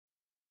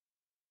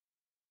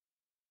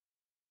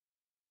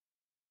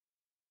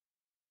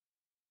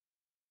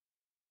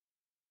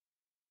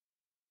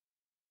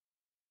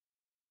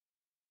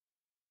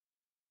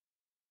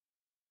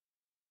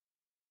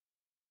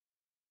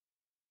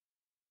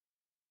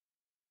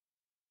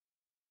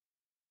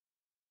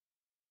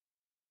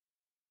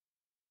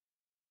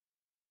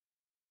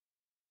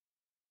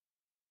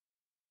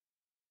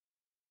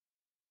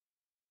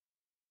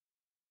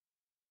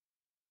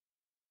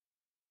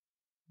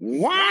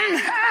One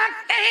hot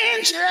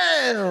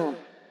angel,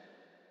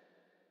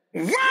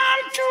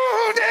 one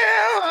true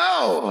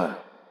devil.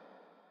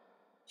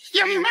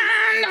 Your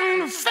mind on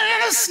the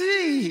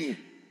fantasy,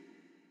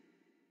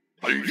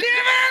 living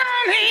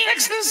on the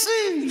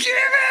ecstasy. Give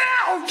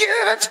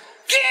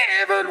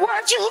it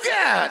what you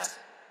got.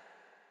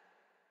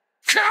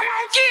 Come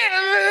on, give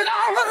it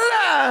all the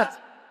love.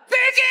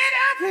 Pick it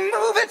up and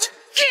move it,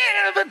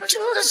 give it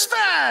to the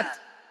spot.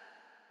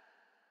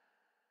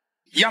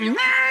 Your mind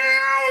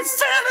on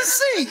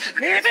fantasy,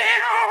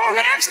 living on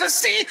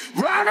ecstasy,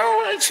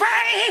 runaway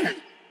train,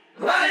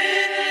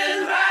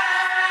 running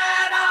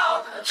right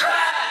off the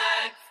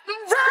track.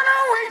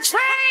 Runaway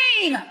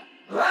train,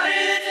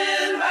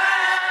 running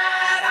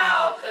right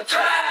off the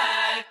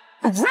track.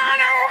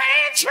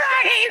 Runaway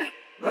train,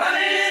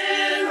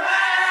 running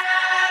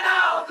right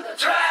off the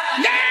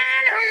track.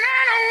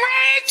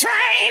 Runaway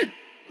train,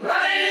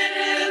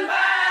 running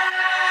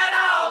right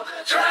off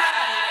the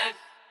track.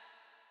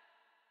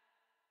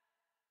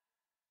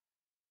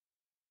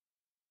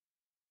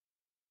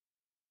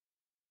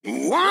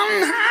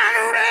 One hot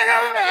ring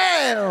of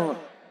bell,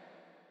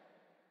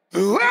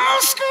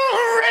 old school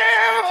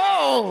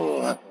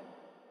rebel,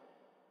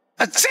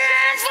 a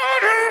time for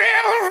the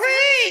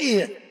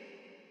revelry.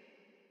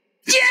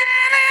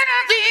 Jamming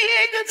up the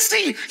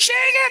agency,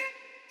 shake it,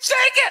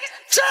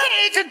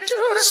 take it to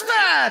the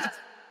spot.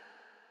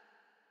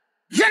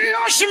 You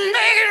know she make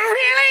it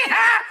really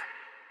hot.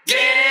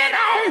 Get it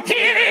on,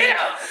 give it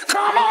up.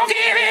 Come on, give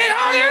it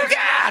all you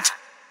got.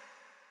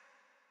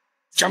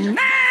 Your mind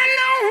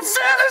on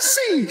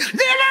fantasy,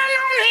 living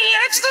on the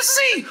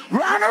ecstasy.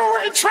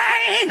 Runaway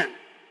train,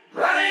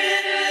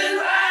 running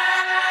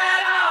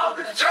right off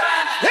the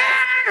track.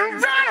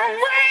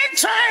 Runaway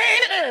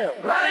train,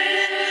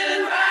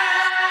 running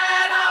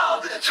right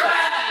off the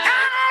track.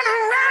 On a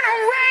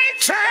runaway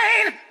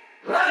train,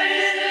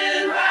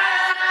 running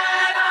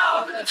right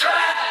off the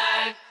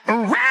track.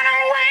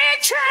 Runaway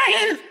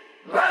train,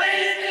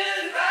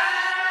 running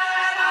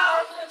right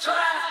off the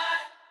track.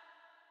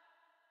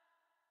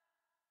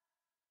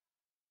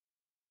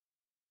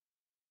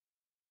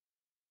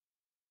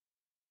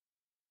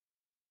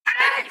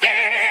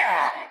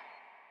 Yeah.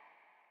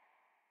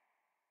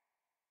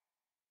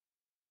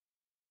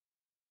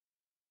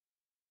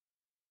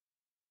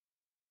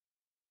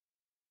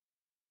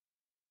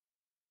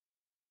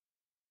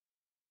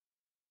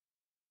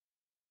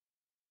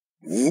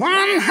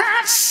 One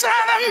hot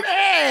southern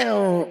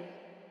belle,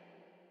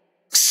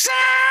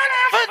 son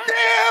of a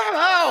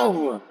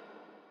devil,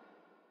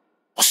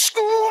 a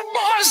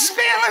schoolboy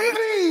spelling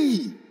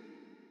bee,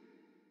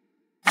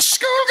 a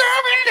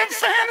schoolgirl into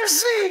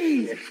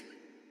fantasy.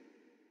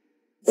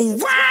 One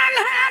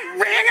hot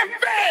ring of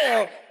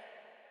bell,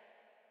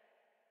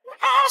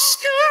 a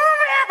school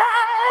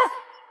rebel,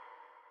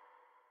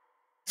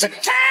 it's a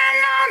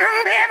time on a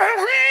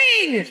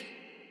reverie.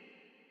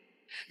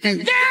 And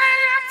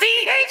getting up the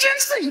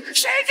agency,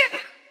 shake it,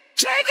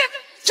 take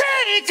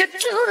it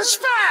to the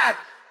spot.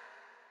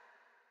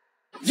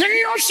 You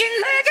know she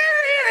make it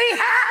really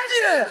hot,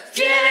 yeah.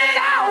 Get it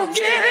out,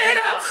 give it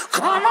up.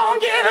 Come on,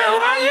 give it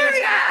what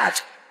you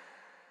got.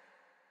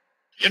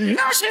 You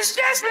know she's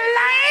just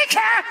like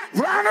a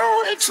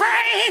runaway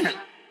train.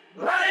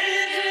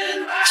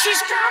 Running right.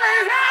 She's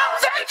coming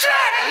off the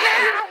track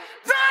now.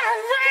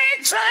 Runaway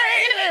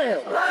train.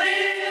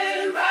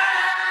 Running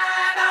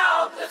right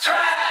off the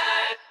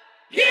track.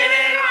 Give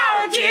it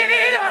all, give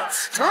it up.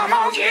 Come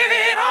on, give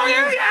it all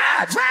you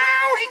got.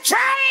 Runaway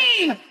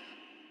train,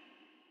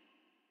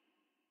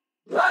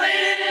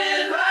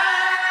 running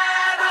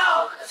right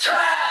off the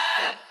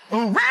track.